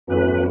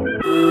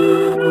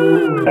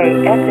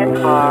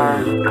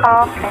KSNR,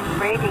 Koffin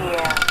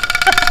Radio.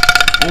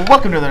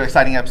 Welcome to another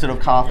exciting episode of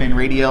Koffin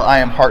Radio. I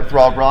am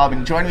Heartthrob Rob,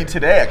 and joining me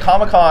today at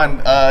Comic-Con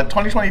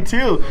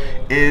 2022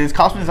 is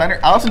costume designer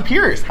Allison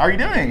Pearce. How are you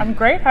doing? I'm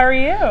great. How are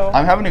you?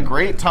 I'm having a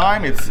great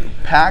time. It's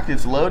packed.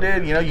 It's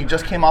loaded. You know, you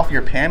just came off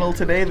your panel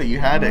today that you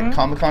had at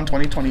Comic-Con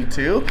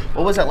 2022.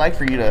 What was that like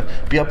for you to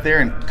be up there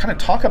and kind of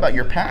talk about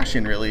your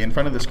passion, really, in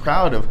front of this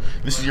crowd of,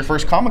 this is your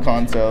first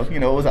Comic-Con, so, you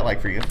know, what was that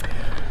like for you?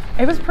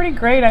 It was pretty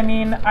great. I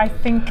mean, I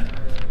think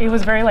it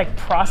was very like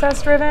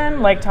process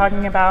driven, like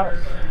talking about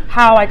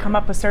how I come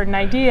up with certain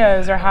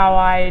ideas or how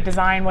I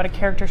design what a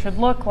character should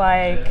look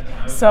like.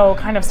 So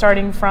kind of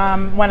starting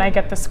from when I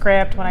get the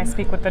script, when I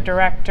speak with the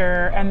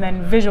director, and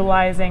then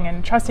visualizing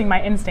and trusting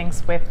my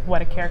instincts with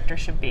what a character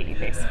should be,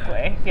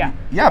 basically. Yeah.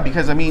 Yeah,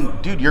 because I mean,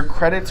 dude, your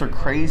credits are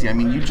crazy. I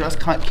mean, you just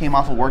came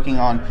off of working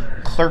on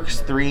Clerks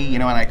 3, you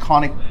know, an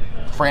iconic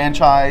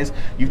franchise.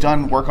 You've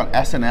done work on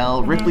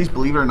SNL, Ripley's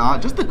Believe It or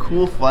Not, just the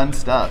cool, fun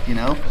stuff, you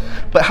know?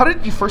 But how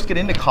did you first get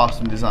into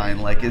costume design?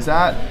 Like, is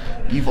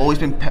that, you've always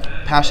been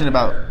passionate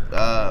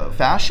about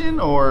fashion,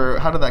 or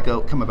how did that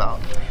come about?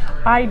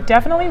 I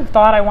definitely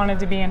thought I wanted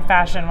to be in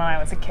fashion when I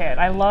was a kid.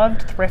 I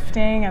loved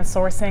thrifting and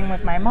sourcing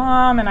with my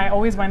mom, and I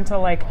always went to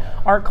like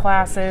art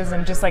classes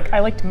and just like I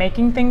liked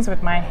making things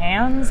with my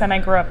hands, and I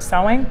grew up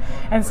sewing,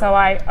 and so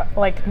I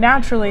like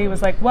naturally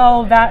was like,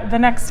 well, the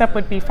next step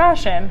would be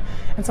fashion.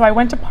 And so I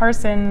went to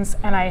Parsons,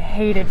 and I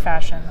hated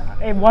fashion.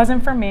 It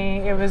wasn't for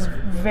me. It was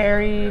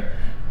very,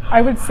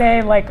 I would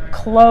say, like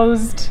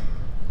closed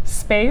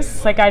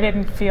space. Like I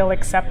didn't feel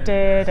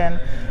accepted, and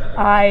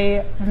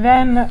I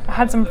then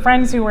had some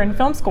friends who were in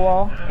film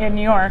school in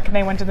New York, and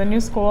they went to the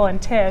New School in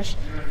Tisch,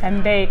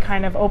 and they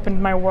kind of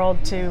opened my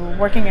world to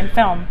working in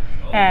film.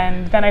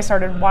 And then I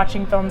started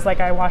watching films.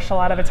 Like I watched a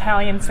lot of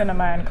Italian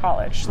cinema in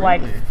college,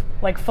 really?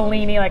 like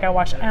Fellini, like I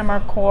watched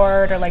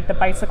Amarcord or like The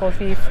Bicycle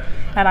Thief,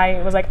 and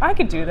I was like, I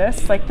could do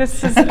this. Like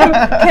this is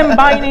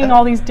combining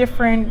all these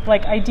different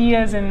like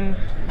ideas and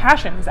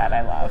passions that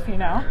I love, you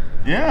know?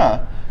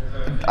 Yeah.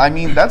 I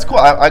mean, that's cool.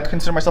 I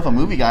consider myself a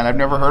movie guy, and I've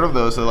never heard of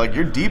those. So, like,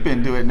 you're deep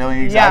into it, knowing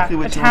exactly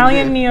what you want to do.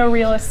 Italian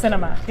neo-realist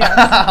cinema. Yes.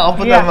 I'll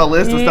put that on my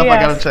list of stuff I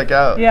got to check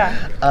out.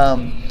 Yeah.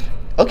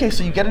 Okay,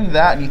 so you get into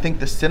that, and you think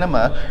the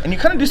cinema, and you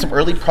kind of do some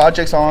early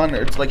projects on,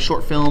 it's like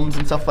short films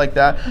and stuff like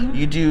that.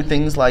 You do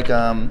things like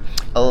a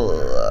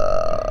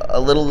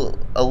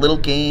little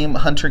game,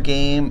 hunter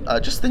game,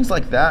 just things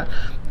like that.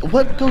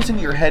 What goes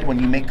into your head when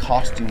you make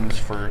costumes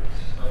for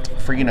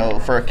you know,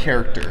 for a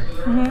character?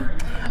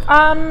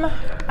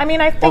 I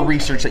mean, I think, or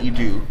research that you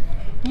do.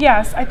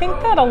 Yes, I think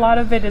that a lot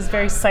of it is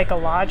very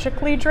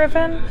psychologically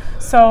driven.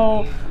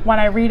 So when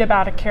I read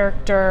about a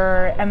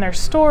character and their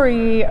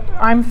story,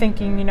 I'm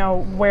thinking, you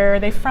know, where are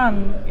they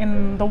from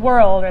in the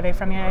world? Are they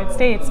from the United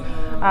States?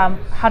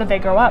 How did they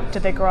grow up?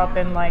 Did they grow up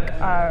in like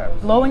a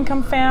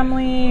low-income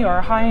family or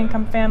a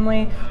high-income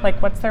family?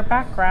 Like, what's their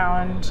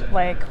background?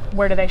 Like,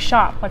 where do they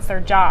shop? What's their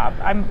job?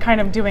 I'm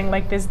kind of doing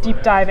like this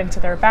deep dive into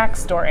their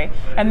backstory,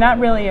 and that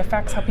really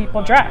affects how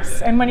people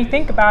dress. And when you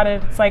think about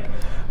it, it's like,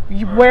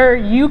 where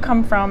you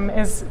come from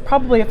is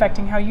probably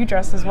affecting how you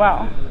dress as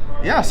well.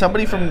 Yeah,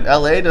 somebody from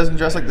LA doesn't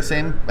dress like the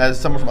same as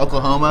someone from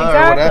Oklahoma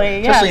or whatever.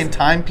 Especially in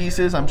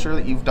timepieces. I'm sure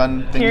that you've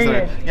done things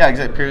that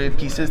are, period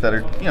pieces that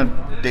are, you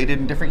know, dated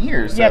in different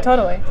years. So yeah,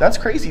 totally. That's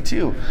crazy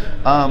too.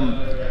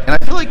 And I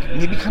feel like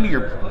maybe kind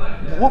of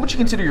what would you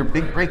consider your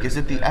big break? Is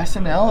it the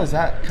SNL? Is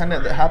that kind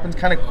of, that happens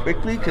kind of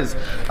quickly? Because,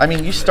 I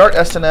mean, you start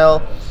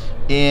SNL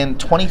in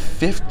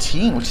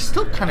 2015, which is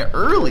still kind of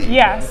early.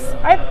 Yes,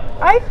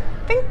 I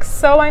think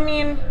so. I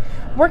mean,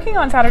 working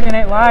on Saturday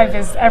Night Live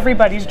is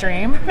everybody's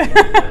dream.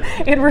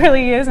 It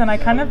really is, and I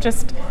kind of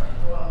just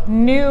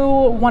knew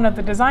one of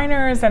the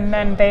designers, and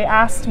then they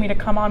asked me to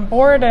come on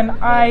board, and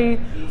I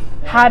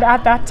had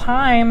at that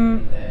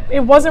time, it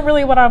wasn't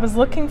really what I was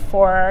looking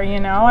for, you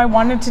know. I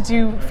wanted to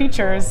do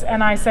features,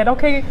 and I said,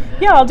 okay,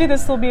 yeah, I'll do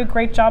this. It'll be a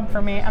great job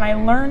for me, and I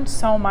learned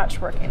so much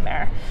working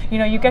there. You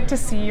know, you get to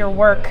see your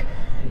work.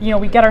 You know,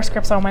 we get our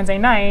scripts on Wednesday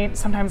night,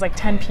 sometimes like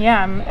 10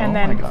 p.m., and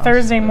then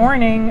Thursday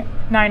morning,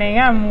 9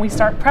 a.m., we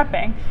start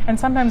prepping. And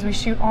sometimes we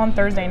shoot on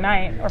Thursday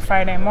night or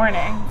Friday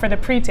morning for the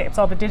pre-tapes,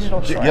 all the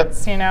digital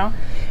shorts, you know?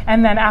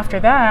 And then after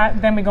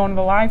that, then we go into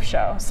the live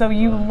show. So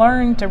you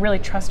learn to really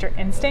trust your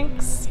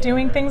instincts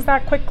doing things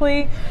that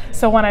quickly.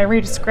 So when I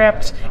read a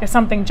script, if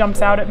something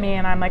jumps out at me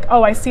and I'm like,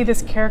 oh, I see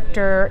this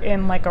character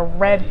in like a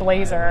red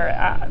blazer,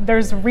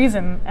 there's a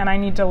reason, and I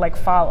need to like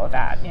follow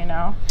that, you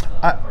know?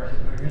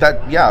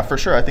 Yeah, for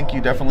sure. I think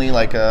you definitely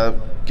like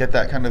get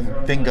that kind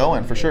of thing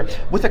going for sure.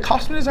 With a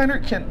costume designer,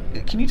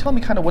 can you tell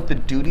me kind of what the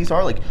duties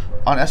are? Like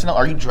on SNL,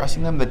 are you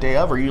dressing them the day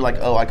of, or are you like,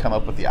 oh, I come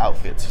up with the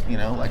outfits? You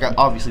know, like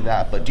obviously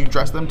that, but do you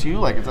dress them too?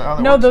 Like, is that how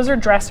that No, works? Those are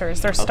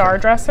dressers. They're star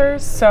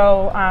dressers.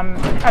 So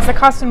as a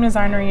costume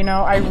designer, you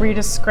know, I read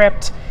a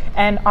script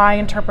and I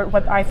interpret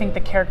what I think the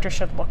character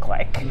should look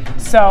like.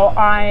 So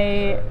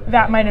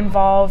that might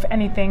involve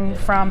anything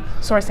from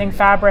sourcing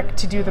fabric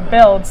to do the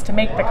builds to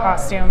make the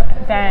costume,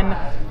 then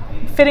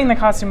fitting the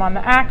costume on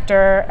the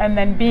actor, and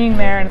then being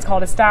there, and it's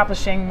called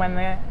establishing when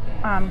the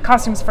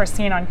costumes for a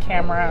scene on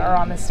camera or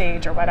on the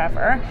stage or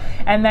whatever.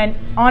 And then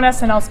on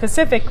SNL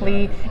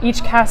specifically,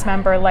 each cast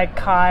member, like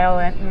Kyle,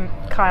 and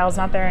Kyle's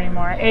not there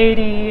anymore,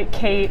 Adie,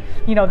 Kate,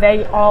 you know,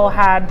 they all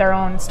had their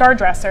own star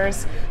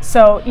dressers.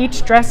 So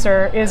each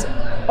dresser is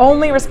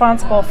only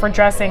responsible for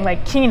dressing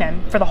like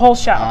Keenan for the whole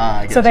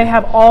show. So they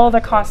have all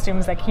the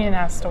costumes that Keenan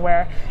has to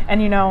wear.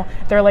 And you know,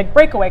 they're like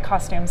breakaway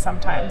costumes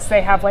sometimes.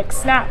 They have like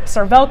snaps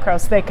or Velcro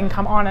so they can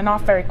come on and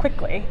off very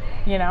quickly,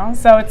 you know?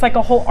 So it's like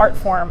a whole art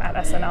form at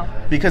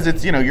SNL. Because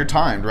it's, you know, you're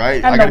timed,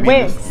 right? And the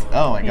wigs.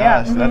 Oh my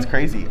gosh, that's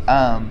crazy.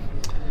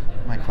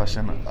 My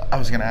question I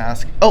was going to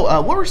ask,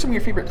 what were some of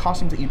your favorite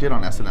costumes that you did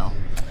on SNL?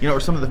 You know, or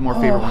some of the more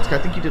favorite ones? 'Cause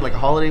I think you did like a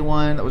holiday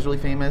one that was really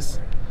famous.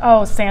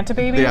 Oh, Santa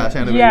Baby? Yeah,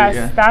 Santa Baby.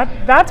 Yes, yeah.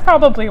 That's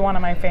probably one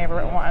of my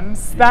favorite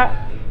ones.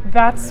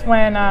 That's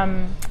when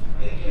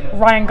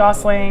Ryan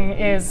Gosling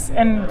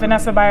and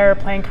Vanessa Bayer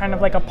playing kind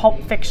of like a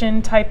Pulp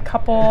Fiction type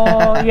couple.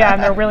 Yeah,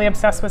 and they're really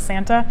obsessed with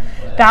Santa.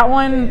 That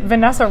one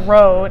Vanessa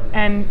wrote,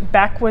 and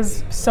Beck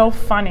was so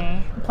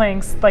funny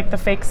playing like the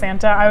fake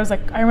Santa. I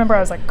remember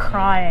I was like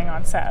crying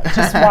on set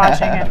just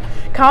watching it.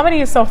 Comedy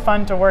is so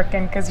fun to work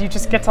in because you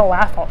just get to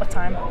laugh all the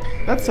time.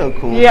 That's so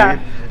cool. Yeah.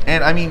 Dude.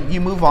 And I mean,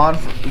 you move on,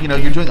 you know,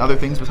 you're doing other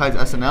things besides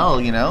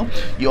SNL, you know?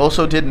 You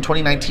also did, in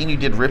 2019, you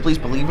did Ripley's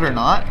Believe It or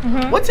Not.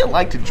 What's it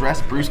like to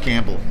dress Bruce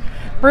Campbell?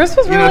 Bruce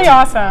was really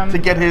awesome. To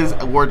get his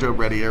wardrobe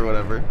ready or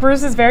whatever.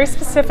 Bruce is very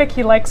specific.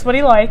 He likes what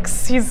he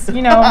likes. He's,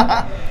 you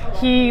know,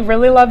 he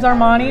really loves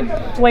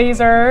Armani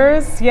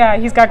blazers. Yeah,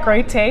 he's got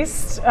great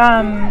taste.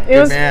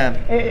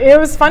 It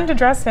was fun to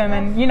dress him.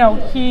 And, you know,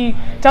 he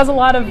does a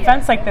lot of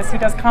events like this. He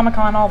does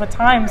Comic-Con all the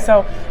time.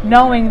 So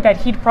knowing that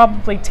he'd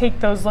probably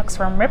take those looks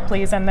from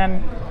Ripley's and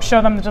then show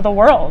them to the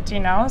world, you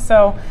know.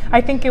 So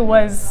I think it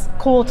was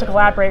cool to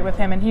collaborate with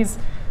him. And he's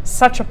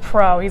such a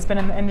pro. He's been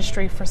in the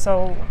industry for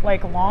so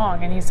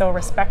long, and he's so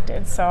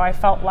respected. So I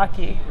felt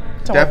lucky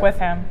to work with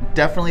him.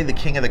 Definitely the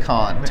king of the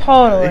con.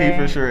 Totally. He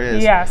for sure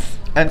is. Yes.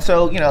 And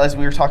so, you know, as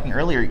we were talking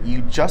earlier,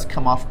 you just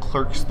come off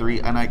Clerks 3,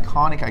 an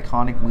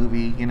iconic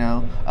movie, you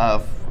know,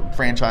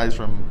 franchise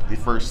from the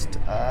first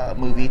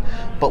movie.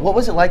 But what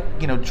was it like,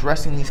 you know,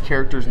 dressing these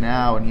characters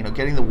now and, you know,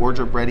 getting the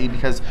wardrobe ready?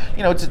 Because,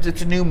 you know,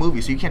 it's a new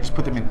movie, so you can't just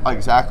put them in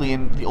exactly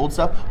in the old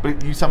stuff, but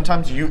it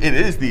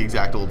is the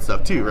exact old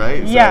stuff too,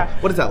 right? So yeah.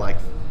 What is that like?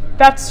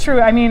 That's true.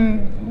 I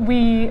mean,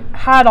 we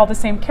had all the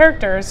same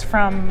characters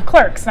from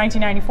Clerks,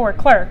 1994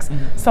 Clerks.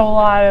 So a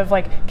lot of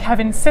like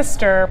Kevin's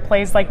sister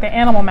plays like the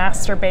animal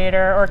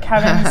masturbator, or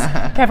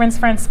Kevin's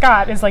friend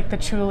Scott is like the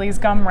Chuli's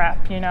gum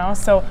rep, you know?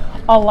 So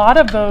a lot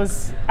of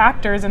those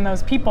actors and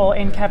those people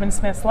in Kevin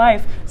Smith's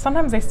life,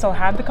 sometimes they still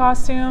had the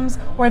costumes,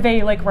 or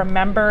they like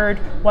remembered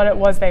what it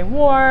was they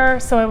wore.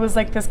 So it was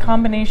like this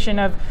combination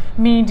of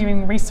me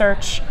doing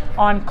research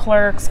on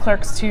Clerks,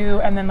 Clerks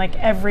 2, and then like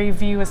every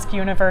View Askew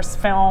Universe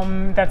film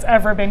that's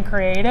ever been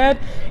created,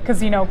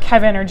 because, you know,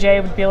 Kevin or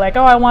Jay would be like,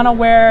 oh, I'm gonna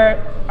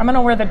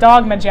wear the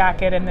Dogma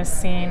jacket in this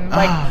scene,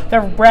 like the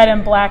red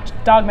and black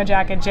Dogma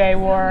jacket Jay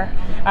wore,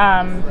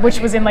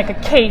 which was in like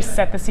a case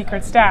at the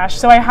secret stash.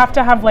 So I have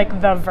to have like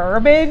the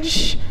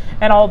verbiage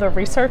and all the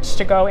research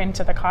to go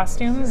into the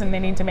costumes, and they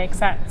need to make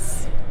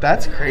sense.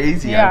 That's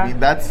crazy. Yeah. I mean,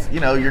 that's,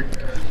 you know,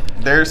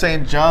 they're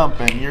saying jump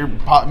and you're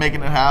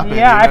making it happen.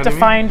 Yeah, I have to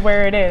find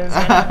where it is.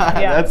 You know?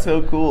 Yeah. That's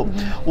so cool.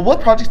 Well,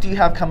 what projects do you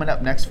have coming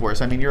up next for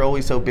us? I mean, you're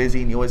always so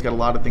busy and you always got a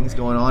lot of things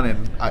going on,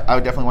 and I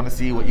would definitely want to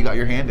see what you got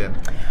your hand in.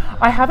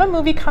 I have a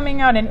movie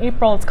coming out in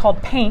April. It's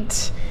called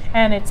Paint,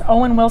 and it's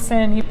Owen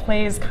Wilson. He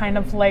plays kind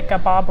of like a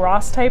Bob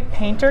Ross type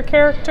painter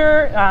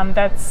character.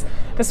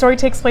 The story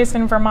takes place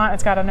in Vermont.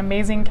 It's got an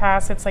amazing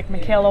cast. It's like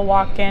Michaela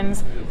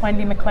Watkins,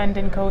 Wendy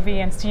McClendon Covey,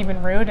 and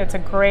Stephen Root. It's a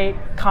great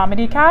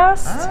comedy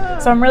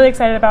cast. So I'm really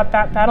excited about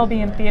that. That'll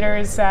be in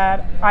theaters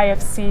at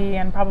IFC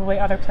and probably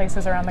other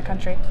places around the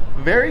country.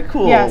 Very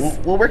cool. Yes.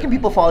 Well, where can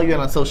people follow you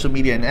on social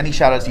media, and any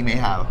shout outs you may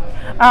have?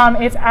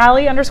 It's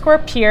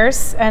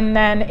Allie_Pearce, and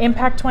then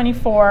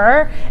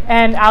Impact24,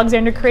 and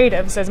Alexander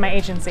Creatives as my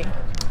agency.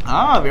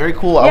 Very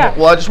cool. Yeah.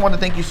 Well, I just want to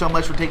thank you so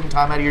much for taking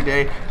time out of your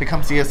day to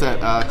come see us at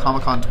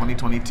Comic-Con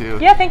 2022.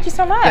 Yeah, thank you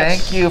so much.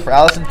 Thank you. For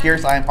Allison,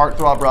 Pearce, I am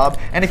Heartthrob Rob.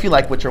 And if you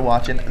like what you're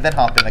watching, then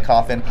hop in the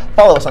Koffin.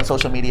 Follow us on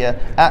social media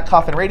at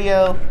Koffin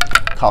Radio.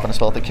 Koffin is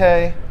spelled with a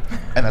K.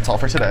 And that's all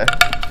for today.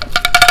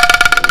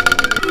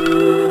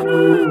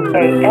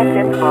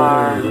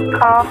 ASMR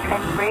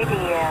Koffin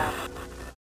Radio.